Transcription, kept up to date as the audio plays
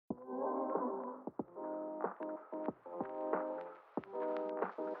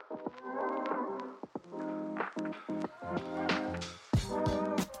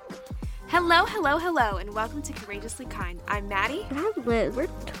Hello, hello, hello, and welcome to Courageously Kind. I'm Maddie. And I'm Liz. We're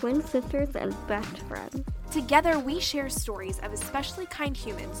twin sisters and best friends. Together, we share stories of especially kind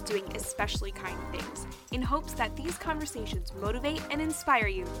humans doing especially kind things, in hopes that these conversations motivate and inspire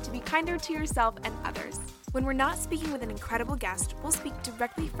you to be kinder to yourself and others. When we're not speaking with an incredible guest, we'll speak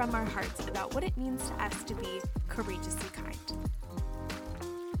directly from our hearts about what it means to us to be courageously kind.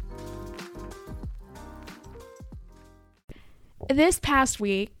 This past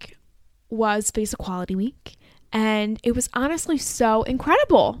week was Face Equality Week, and it was honestly so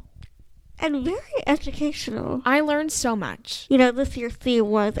incredible. And very educational. I learned so much. You know, this year's theme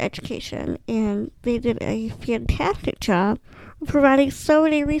was education, and they did a fantastic job of providing so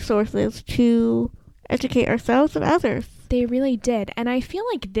many resources to educate ourselves and others. They really did. And I feel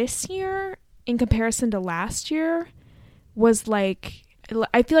like this year, in comparison to last year, was like,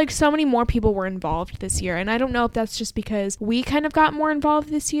 I feel like so many more people were involved this year. And I don't know if that's just because we kind of got more involved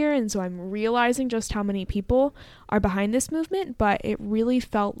this year, and so I'm realizing just how many people are behind this movement, but it really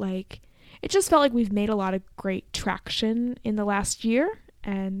felt like we've made a lot of great traction in the last year,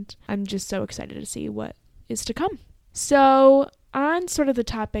 and I'm just so excited to see what is to come. So, on sort of the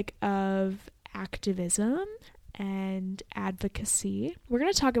topic of activism and advocacy, we're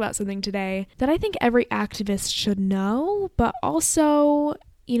going to talk about something today that I think every activist should know, but also,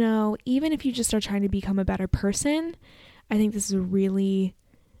 you know, even if you just are trying to become a better person, I think this is a really,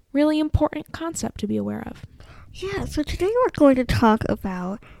 really important concept to be aware of. Yeah, so today we're going to talk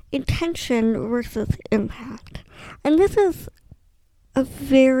about intention versus impact. And this is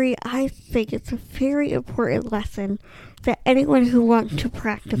I think it's a very important lesson that anyone who wants to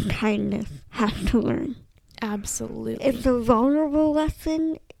practice kindness has to learn. Absolutely. It's a vulnerable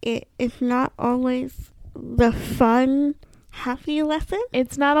lesson. It's not always the fun, happy lesson.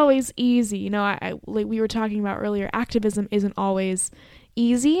 It's not always easy. You know, I like we were talking about earlier, activism isn't always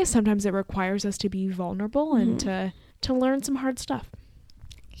easy. Sometimes it requires us to be vulnerable and to learn some hard stuff.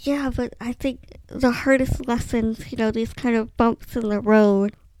 Yeah, but I think the hardest lessons, you know, these kind of bumps in the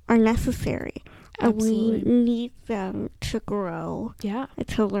road are necessary. Absolutely. And we need them to grow. Yeah. And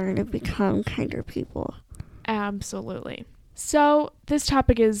to learn and become kinder people. Absolutely. So this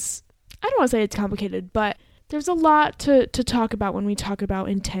topic is, I don't want to say it's complicated, but there's a lot to talk about when we talk about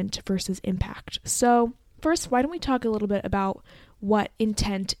intent versus impact. So first, why don't we talk a little bit about what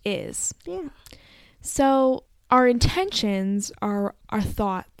intent is? Yeah. So our intentions are our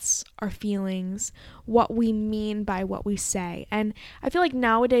thoughts, our feelings, what we mean by what we say. And I feel like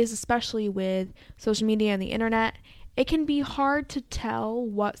nowadays, especially with social media and the internet, it can be hard to tell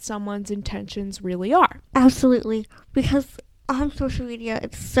what someone's intentions really are. Absolutely. Because on social media,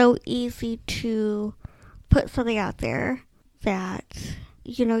 it's so easy to put something out there that,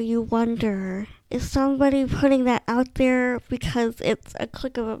 you know, you wonder, is somebody putting that out there because it's a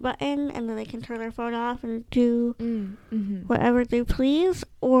click of a button and then they can turn their phone off and do whatever they please?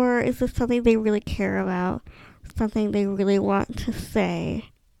 Or is this something they really care about, something they really want to say?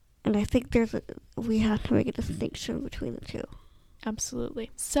 And I think we have to make a distinction between the two. Absolutely.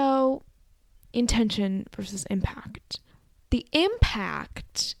 So, intention versus impact. The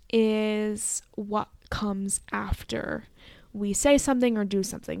impact is what comes after we say something or do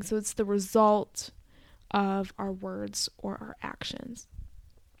something. So it's the result of our words or our actions.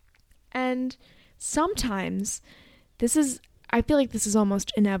 And sometimes I feel like this is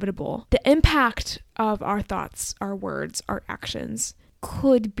almost inevitable. The impact of our thoughts, our words, our actions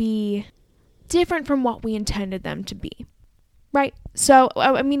could be different from what we intended them to be. Right? So,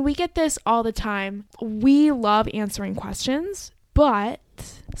 I mean, we get this all the time. We love answering questions, but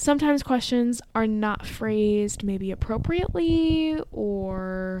sometimes questions are not phrased maybe appropriately,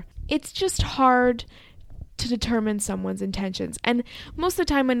 or it's just hard to determine someone's intentions. And most of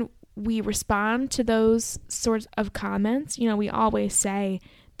the time when we respond to those sorts of comments, you know, we always say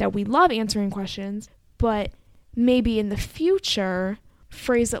that we love answering questions, but maybe in the future,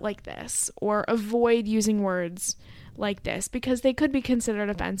 phrase it like this, or avoid using words like this, because they could be considered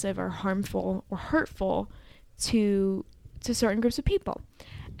offensive or harmful or hurtful to certain groups of people.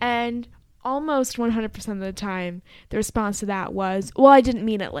 And almost 100% of the time, the response to that was, well, I didn't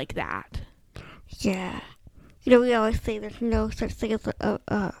mean it like that. Yeah. You know, we always say there's no such thing as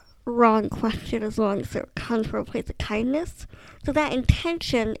a wrong question as long as it comes from a place of kindness. So that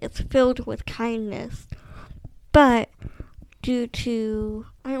intention is filled with kindness. But due to,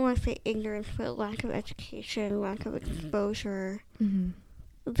 I don't want to say ignorance, but lack of education, lack of exposure,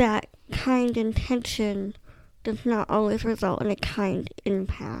 that kind intention does not always result in a kind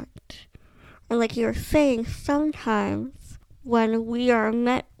impact. And like you were saying, sometimes when we are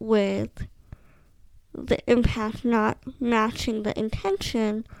met with the impact not matching the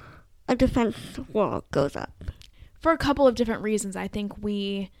intention, a defense wall goes up? For a couple of different reasons. I think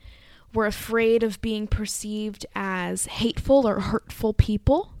we were afraid of being perceived as hateful or hurtful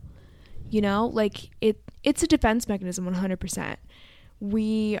people. You know, like it's a defense mechanism 100%.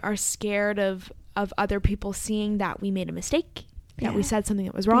 We are scared of other people seeing that we made a mistake, that we said something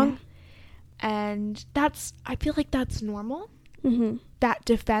that was wrong. And I feel like that's normal. Mm-hmm. That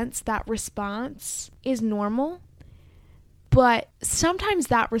defense, that response is normal. But sometimes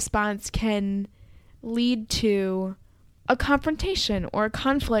that response can lead to a confrontation or a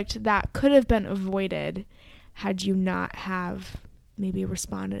conflict that could have been avoided had you not have maybe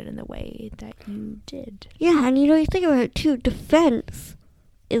responded in the way that you did. Yeah, and you think about it too, defense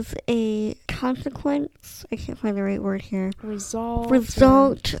is a consequence, I can't find the right word here,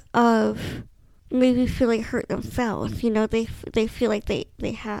 result of maybe feeling hurt themselves. They feel like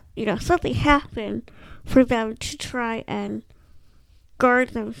they have, something happened for them to try and guard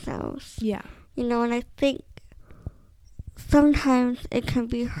themselves. Yeah. And I think sometimes it can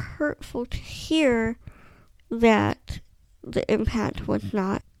be hurtful to hear that the impact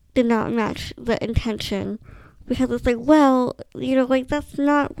did not match the intention, because it's like, well, that's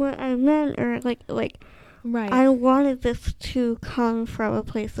not what I meant, or like right. I wanted this to come from a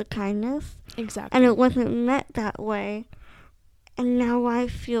place of kindness. Exactly. And it wasn't met that way. And now I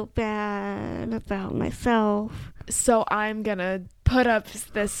feel bad about myself. So I'm going to put up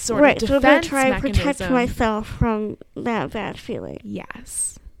this sort of defense so I'm going to try and mechanism. protect myself from that bad feeling.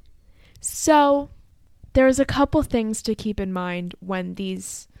 Yes. So there's a couple things to keep in mind when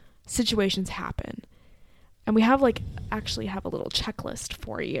these situations happen. And we actually have a little checklist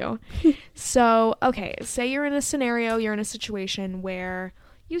for you. So, okay, say you're in a scenario, you're in a situation where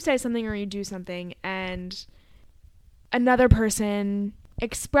you say something or you do something and another person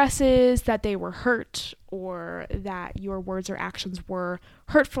expresses that they were hurt or that your words or actions were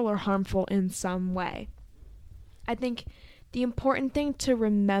hurtful or harmful in some way. I think the important thing to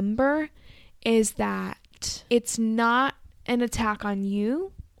remember is that it's not an attack on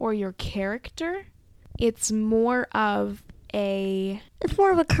you or your character. It's more of a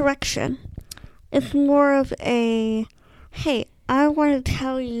correction. It's more of a, hey, I want to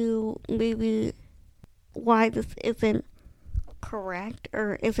tell you maybe why this isn't correct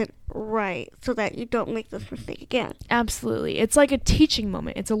or isn't right, so that you don't make this mistake again. Absolutely. It's like a teaching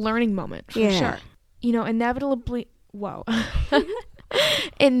moment. It's a learning moment, for sure. Inevitably,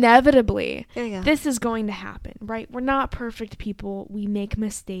 inevitably, this is going to happen, right? We're not perfect people. We make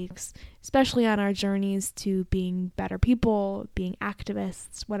mistakes, especially on our journeys to being better people, being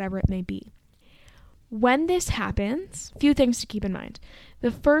activists, whatever it may be. When this happens, a few things to keep in mind.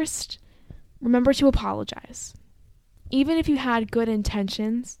 The first, remember to apologize. Even if you had good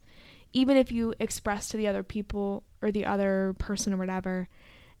intentions, even if you expressed to the other people or the other person or whatever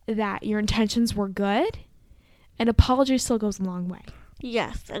that your intentions were good, an apology still goes a long way.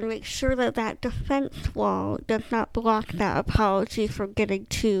 Yes, and make sure that defense wall does not block that apology from getting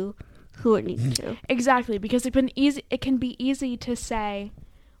to who it needs to. Exactly, because it can be easy to say,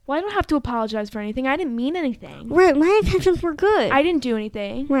 well, I don't have to apologize for anything. I didn't mean anything. Right, my intentions were good. I didn't do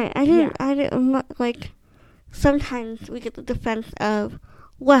anything. Right, I didn't, sometimes we get the defense of,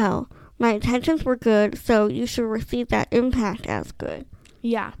 well, my intentions were good, so you should receive that impact as good.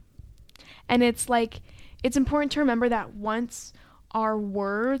 Yeah. And it's important to remember that once our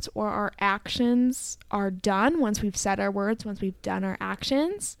words or our actions are done, once we've said our words, once we've done our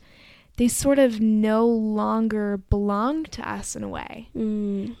actions, they sort of no longer belong to us in a way.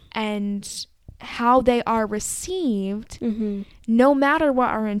 And how they are received, no matter what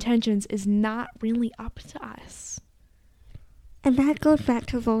our intentions, is not really up to us. And that goes back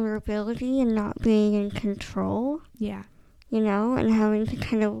to vulnerability and not being in control. Yeah. And having to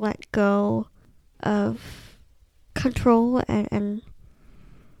kind of let go of control and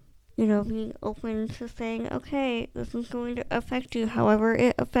being open to saying, okay, this is going to affect you however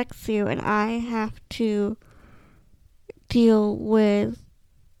it affects you, and I have to deal with,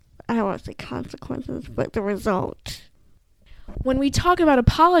 I don't want to say consequences, but the result. When we talk about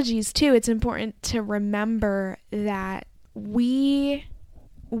apologies, too, it's important to remember that we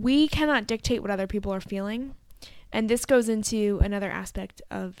cannot dictate what other people are feeling. And this goes into another aspect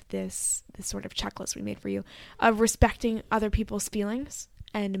of this sort of checklist we made for you, of respecting other people's feelings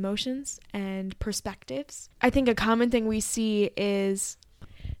and emotions and perspectives. I think a common thing we see is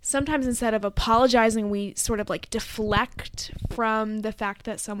sometimes instead of apologizing, we sort of deflect from the fact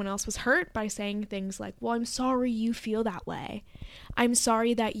that someone else was hurt by saying things like, well, I'm sorry you feel that way. I'm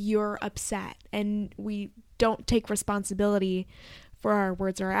sorry that you're upset. And we don't take responsibility for our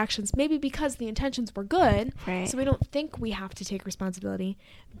words or our actions, maybe because the intentions were good, Right. so we don't think we have to take responsibility.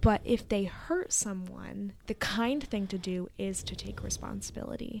 But if they hurt someone, the kind thing to do is to take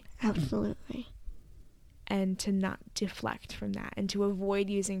responsibility Absolutely. and to not deflect from that, and to avoid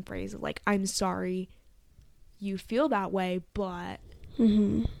using phrases like, I'm sorry you feel that way, but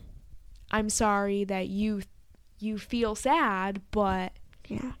Mm-hmm. I'm sorry that you feel sad, but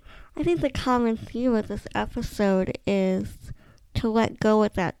Yeah. I think the common theme of this episode is to let go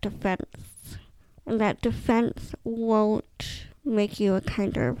of that defense. And that defense won't make you a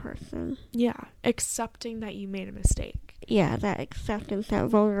kinder person. yeah, accepting that you made a mistake. Yeah, that acceptance, that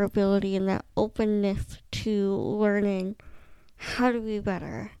vulnerability, and that openness to learning how to be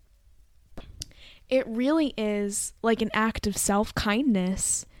better. It really is like an act of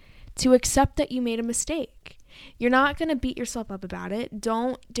self-kindness to accept that you made a mistake. You're not going to beat yourself up about it.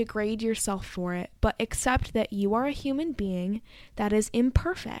 Don't degrade yourself for it, but accept that you are a human being that is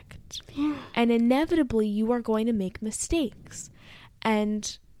imperfect. Yeah. And inevitably, you are going to make mistakes.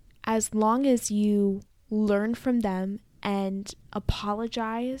 And as long as you learn from them and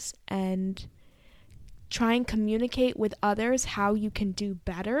apologize and try and communicate with others how you can do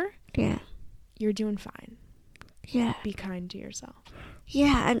better, Yeah. you're doing fine. Yeah. Be kind to yourself.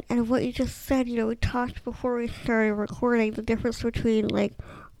 Yeah, and what you just said, we talked before we started recording the difference between, like,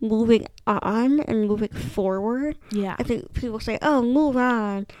 moving on and moving forward. Yeah. I think people say, oh, move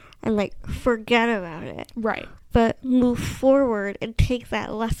on, and, like, forget about it. Right. But move forward and take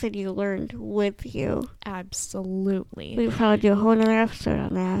that lesson you learned with you. Absolutely. We probably do a whole other episode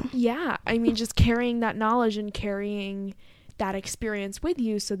on that. Yeah. I mean, just carrying that knowledge and carrying that experience with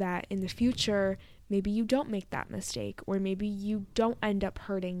you so that in the future, maybe you don't make that mistake, or maybe you don't end up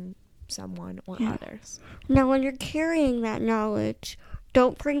hurting someone or others. Now, when you're carrying that knowledge,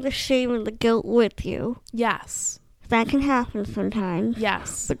 don't bring the shame and the guilt with you. Yes. That can happen sometimes.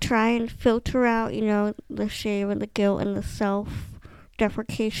 Yes. But try and filter out, the shame and the guilt and the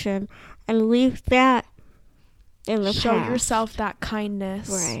self-deprecation and leave that in the Show past. yourself that kindness.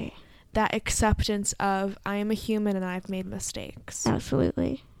 Right. That acceptance of, I am a human and I've made mistakes.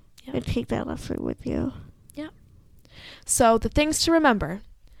 Absolutely. Yeah. And take that lesson with you. Yeah. So the things to remember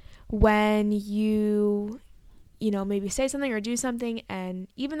when you maybe say something or do something, and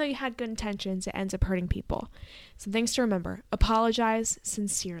even though you had good intentions, it ends up hurting people. Some things to remember. Apologize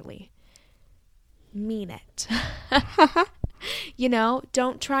sincerely. Mean it.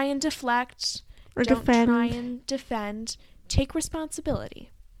 Don't try and deflect. Or don't defend. try and defend. Take responsibility.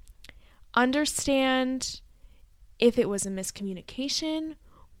 Understand if it was a miscommunication,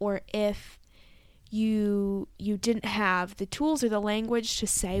 or if you didn't have the tools or the language to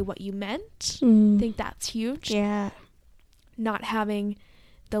say what you meant. I think that's huge. Yeah. Not having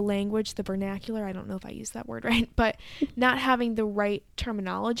the language, the vernacular, I don't know if I use that word right, but not having the right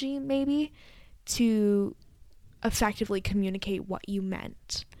terminology maybe to effectively communicate what you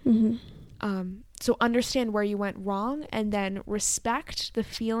meant. Mm-hmm. So understand where you went wrong, and then respect the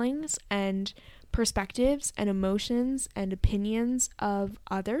feelings and perspectives and emotions and opinions of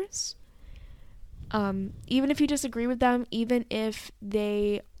others. Even if you disagree with them, even if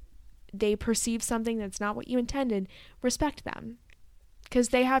they perceive something that's not what you intended, respect them, because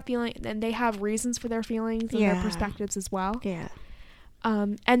they have feelings and they have reasons for their feelings and their perspectives as well. Yeah.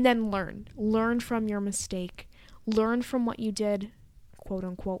 And then learn from your mistake, learn from what you did, quote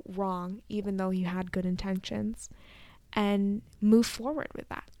unquote, wrong, even though you had good intentions, and move forward with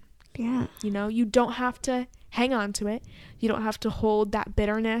that. Yeah. You don't have to hang on to it. You don't have to hold that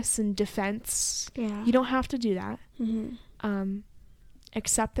bitterness and defense. Yeah. You don't have to do that. Mm-hmm.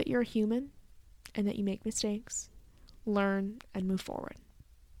 Accept that you're a human and that you make mistakes. Learn and move forward.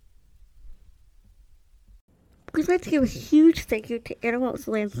 We'd like to give a huge thank you to Anna Waltz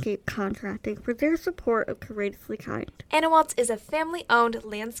Landscape Contracting for their support of Courageously Kind. Anna Waltz is a family-owned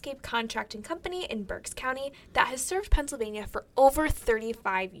landscape contracting company in Berks County that has served Pennsylvania for over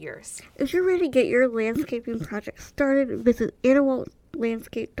 35 years. If you're ready to get your landscaping project started, visit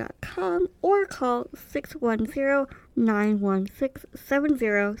AnnaWaltzLandscape.com or call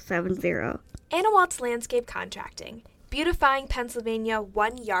 610-916-7070. Anna Waltz Landscape Contracting, beautifying Pennsylvania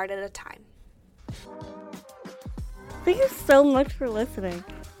 1 yard at a time. Thank you so much for listening.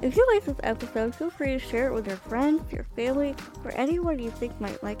 If you like this episode, feel free to share it with your friends, your family, or anyone you think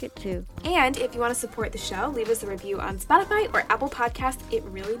might like it too. And if you want to support the show, leave us a review on Spotify or Apple Podcasts. It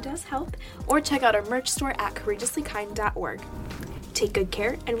really does help. Or check out our merch store at courageouslykind.org. Take good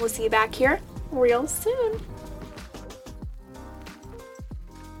care, and we'll see you back here real soon.